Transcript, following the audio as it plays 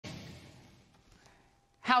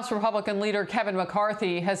House Republican leader Kevin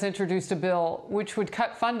McCarthy has introduced a bill which would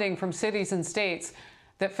cut funding from cities and states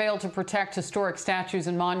that fail to protect historic statues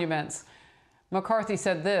and monuments. McCarthy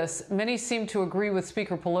said this: "Many seem to agree with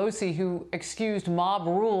Speaker Pelosi, who excused mob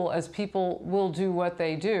rule as people will do what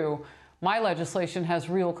they do. My legislation has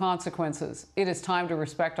real consequences. It is time to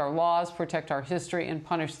respect our laws, protect our history, and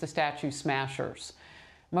punish the statue smashers."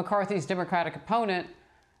 McCarthy's Democratic opponent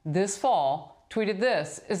this fall tweeted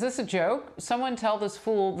this: "Is this a joke? Someone tell this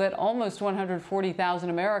fool that almost 140,000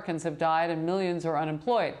 Americans have died and millions are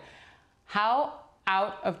unemployed. How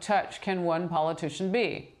out of touch can one politician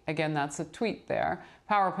be?" Again, that's a tweet there.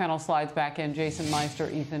 Power panel slides back in. Jason Meister,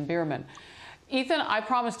 Ethan Bearman. Ethan, I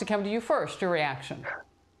promised to come to you first. Your reaction?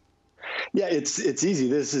 Yeah, it's easy.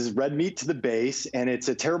 This is red meat to the base, and it's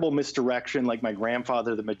a terrible misdirection like my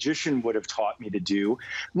grandfather, the magician, would have taught me to do.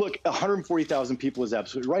 Look, 140,000 people is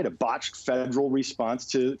absolutely right. A botched federal response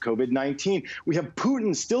to COVID-19. We have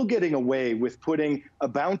Putin still getting away with putting a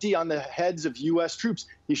bounty on the heads of U.S. troops.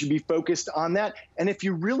 He should be focused on that. And if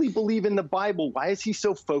you really believe in the Bible, why is he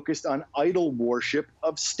so focused on idol worship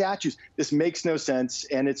of statues? This makes no sense,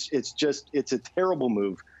 and it's a terrible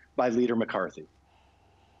move by Leader McCarthy.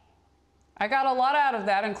 I got a lot out of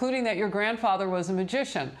that, including that your grandfather was a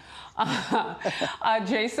magician.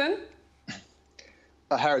 Jason?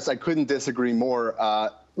 Harris, I couldn't disagree more.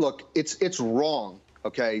 Look, it's wrong,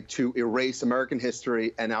 okay, to erase American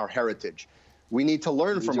history and our heritage. We need to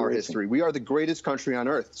learn from our history. We are the greatest country on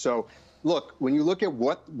earth. So, look, when you look at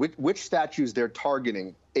which statues they're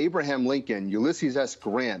targeting, Abraham Lincoln, Ulysses S.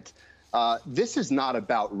 Grant, this is not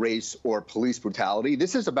about race or police brutality.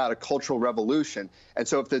 This is about a cultural revolution. And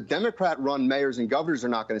so if the Democrat-run mayors and governors are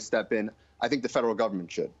not going to step in, I think the federal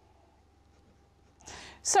government should.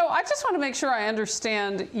 So I just want to make sure I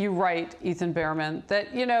understand you right, Ethan Bearman,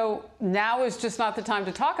 that, you know, now is just not the time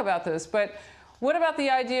to talk about this. But what about the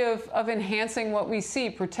idea of enhancing what we see,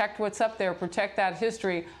 protect what's up there, protect that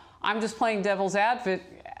history? I'm just playing devil's advocate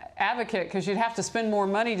because you'd have to spend more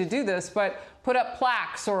money to do this, but put up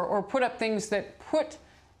plaques or put up things that put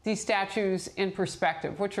these statues in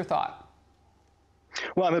perspective. What's your thought?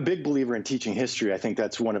 Well, I'm a big believer in teaching history. I think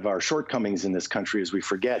that's one of our shortcomings in this country, is we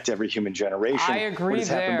forget every human generation. I agree what has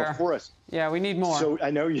happened before us. Yeah, we need more. So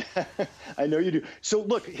I know you do. So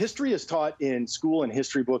look, history is taught in school and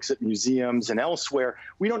history books at museums and elsewhere.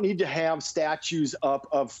 We don't need to have statues up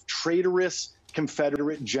of traitorous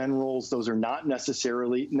Confederate generals. Those are not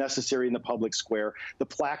necessarily necessary in the public square. The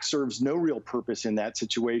plaque serves no real purpose in that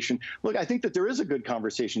situation. Look, I think that there is a good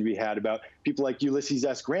conversation to be had about people like Ulysses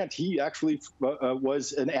S. Grant. He actually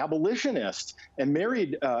was an abolitionist and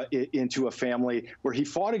married into a family where he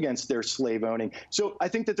fought against their slave owning. So I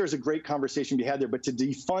think that there's a great conversation to be had there. But to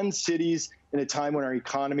defund cities in a time when our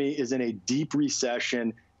economy is in a deep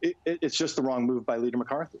recession, it's just the wrong move by Leader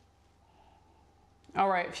McCarthy. All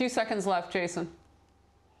right, a few seconds left, Jason.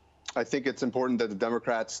 I think it's important that the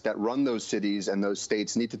Democrats that run those cities and those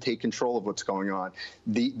states need to take control of what's going on.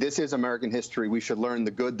 This is American history. We should learn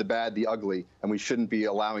the good, the bad, the ugly, and we shouldn't be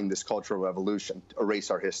allowing this cultural revolution to erase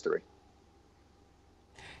our history.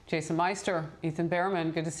 Jason Meister, Ethan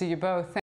Bearman, good to see you both.